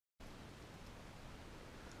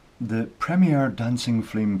the Premier Dancing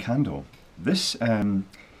Flame candle. This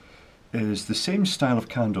is the same style of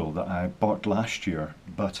candle that I bought last year,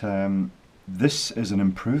 but this is an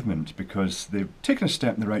improvement because they've taken a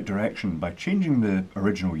step in the right direction by changing the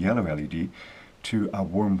original yellow LED to a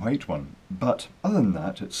warm white one. But other than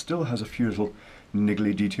that, it still has a few little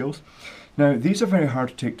niggly details. Now, these are very hard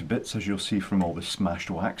to take to bits, as you'll see from all the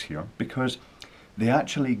smashed wax here, because they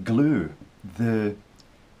actually glue the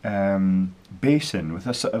base in with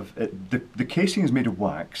a sort of, the casing is made of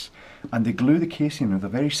wax, and they glue the casing with a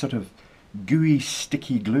very sort of gooey,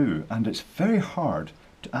 sticky glue, and it's very hard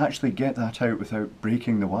to actually get that out without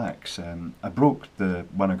breaking the wax. I broke the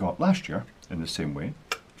one I got last year in the same way,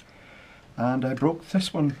 and I broke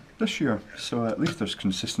this one this year, so at least there's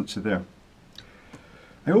consistency there.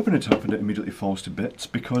 I open it up and it immediately falls to bits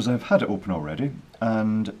because I've had it open already,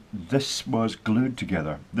 and this was glued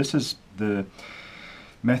together. This is the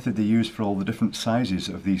method they use for all the different sizes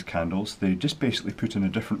of these candles. They just basically put in a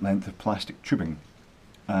different length of plastic tubing,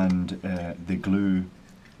 and they glue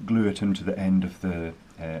it into the end of the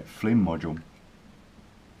flame module,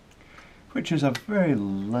 which is a very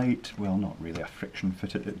light, well, not really a friction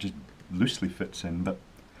fit, it just loosely fits in, but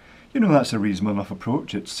you know, that's a reasonable enough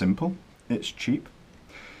approach. It's simple, it's cheap.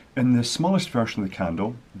 In the smallest version of the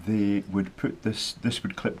candle, they would put this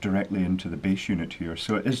would clip directly into the base unit here,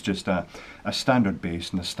 so it is just a standard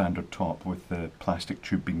base and a standard top, with the plastic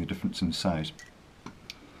tube being the difference in size.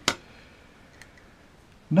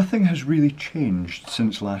 Nothing has really changed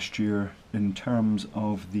since last year in terms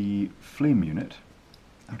of the flame unit.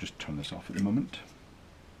 I'll just turn this off at the moment.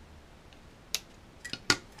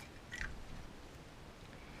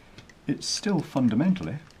 It's still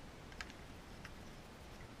fundamentally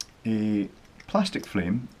a plastic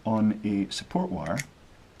flame on a support wire,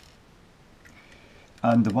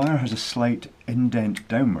 and the wire has a slight indent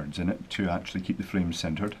downwards in it to actually keep the flame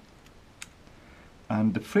centred,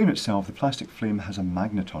 and the flame itself, the plastic flame, has a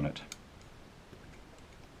magnet on it.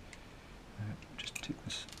 Just take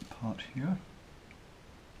this apart here,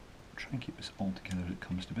 try and keep this all together as it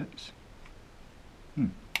comes to bits.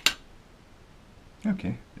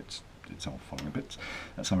 Okay, it's all falling to bits,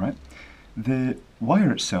 that's alright. The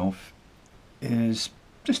wire itself is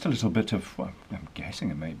just a little bit of, well, I'm guessing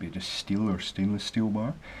it might be just steel or stainless steel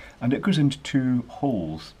wire, and it goes into two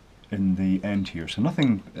holes in the end here, so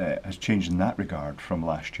nothing has changed in that regard from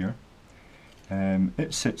last year.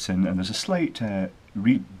 It sits in, and there's a slight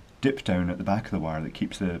dip down at the back of the wire that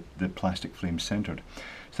keeps the plastic flame centred.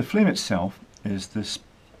 So the flame itself is this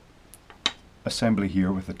assembly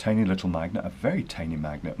here with a tiny little magnet, a very tiny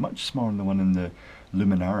magnet, much smaller than the one in the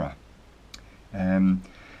Luminara. And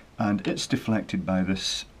it's deflected by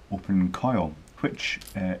this open coil, which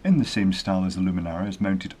in the same style as the Luminara is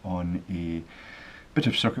mounted on a bit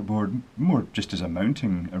of circuit board, more just as a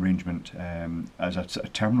mounting arrangement, as a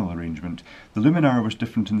terminal arrangement. The Luminara was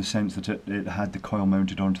different in the sense that it had the coil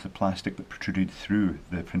mounted onto the plastic that protruded through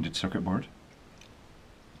the printed circuit board.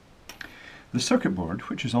 The circuit board,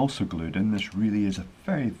 which is also glued in, this really is a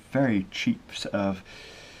very, very cheap sort of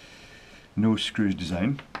no screws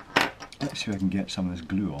design. Let's see if I can get some of this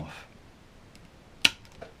glue off.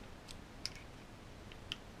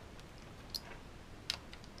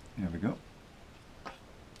 There we go.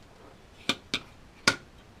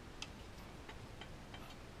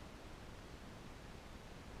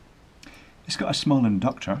 It's got a small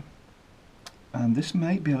inductor, and this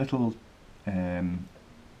might be a little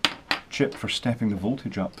chip for stepping the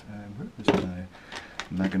voltage up. Where is my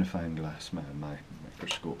magnifying glass, my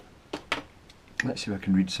microscope? Let's see if I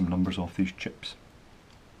can read some numbers off these chips.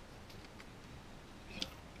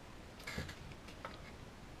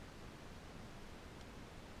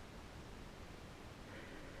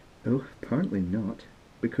 Oh, apparently not,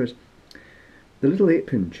 because the little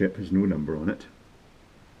 8-pin chip has no number on it.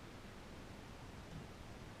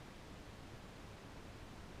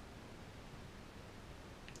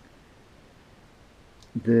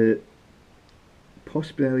 The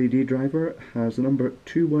possible LED driver has the number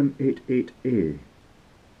 2188A.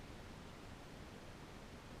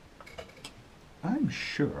 I'm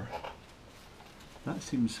sure that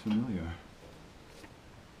seems familiar.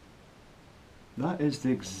 That is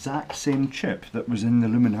the exact same chip that was in the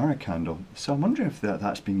Luminara candle. So I'm wondering if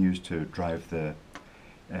that's being used to drive the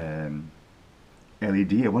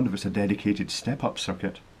LED. I wonder if it's a dedicated step-up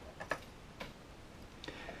circuit.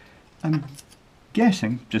 I'm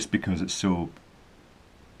guessing, just because it's so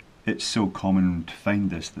common to find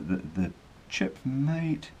this, that the chip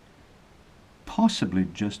might possibly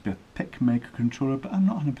just be a PIC microcontroller, but I'm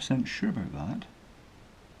not 100% sure about that.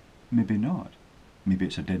 Maybe not. Maybe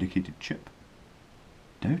it's a dedicated chip.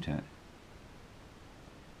 Doubt it.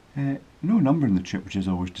 No number in the chip, which is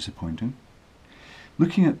always disappointing.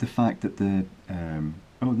 Looking at the fact that the,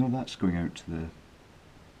 oh no, that's going out to the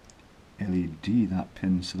LED, that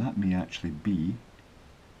pin, so that may actually be,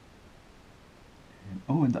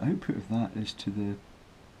 oh, and the output of that is to the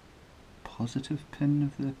positive pin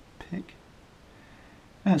of the PIC.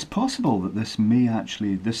 It's possible that this may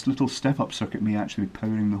actually, this little step-up circuit may actually be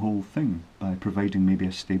powering the whole thing by providing maybe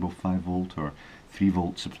a stable 5 volt or 3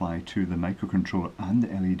 volt supply to the microcontroller and the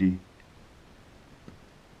LED.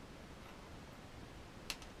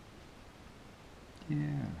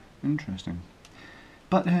 Yeah, interesting.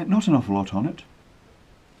 But not an awful lot on it.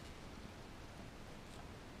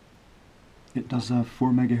 It does a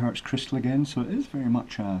 4 megahertz crystal again, so it is very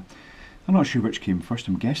much a, I'm not sure which came first.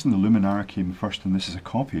 I'm guessing the Luminara came first and this is a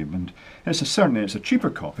copy, and certainly it's a cheaper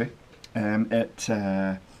copy.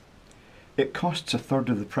 It costs a third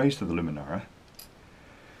of the price of the Luminara.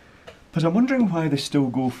 But I'm wondering why they still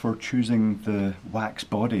go for choosing the wax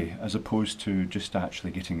body as opposed to just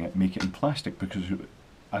actually getting it, make it in plastic, because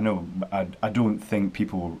I don't think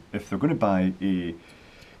people, if they're going to buy a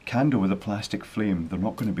candle with a plastic flame, they're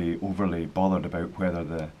not going to be overly bothered about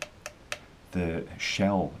whether the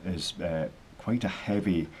shell is quite a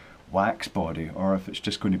heavy wax body or if it's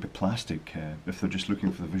just going to be plastic, if they're just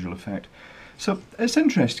looking for the visual effect. So it's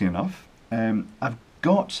interesting enough. I've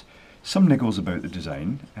got some niggles about the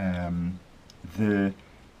design. The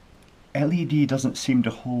LED doesn't seem to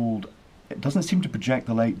hold, it doesn't seem to project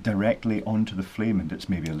the light directly onto the flame, and it's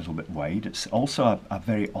maybe a little bit wide. It's also a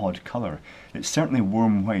very odd colour. It's certainly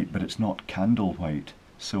warm white, but it's not candle white,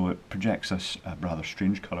 so it projects a rather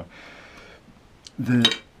strange colour.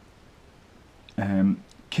 The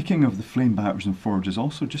kicking of the flame backwards and forwards is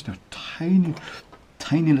also just a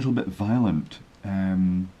tiny little bit violent.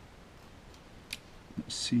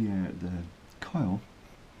 Let's see the coil.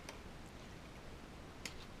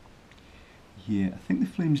 Yeah, I think the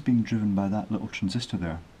flame's being driven by that little transistor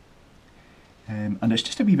there. And it's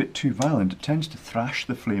just a wee bit too violent. It tends to thrash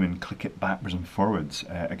the flame and click it backwards and forwards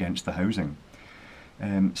against the housing.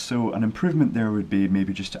 So an improvement there would be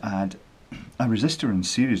maybe just to add a resistor in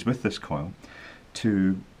series with this coil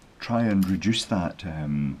to try and reduce that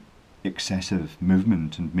excessive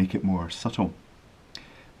movement and make it more subtle.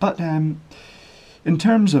 But in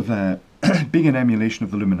terms of being an emulation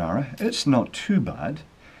of the Luminara, it's not too bad.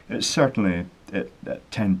 It's certainly, at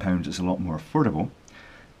 £10 it's a lot more affordable,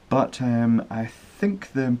 but I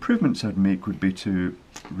think the improvements I'd make would be to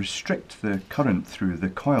restrict the current through the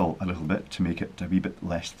coil a little bit to make it a wee bit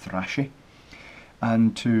less thrashy,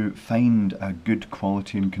 and to find a good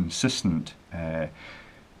quality and consistent,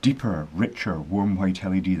 deeper, richer, warm white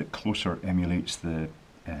LED that closer emulates the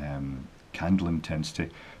candle intensity,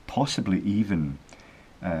 possibly even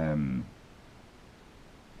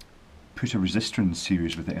put a resistor in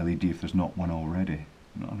series with the LED if there's not one already.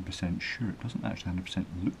 I'm not 100% sure, it doesn't actually 100%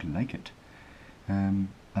 look like it. And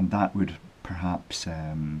that would perhaps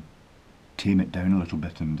tame it down a little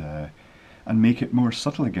bit and make it more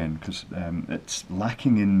subtle again, because it's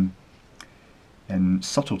lacking in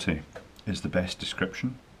subtlety is the best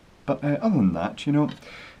description. But other than that, you know,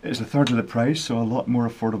 it's a third of the price, so a lot more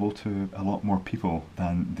affordable to a lot more people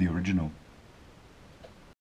than the original.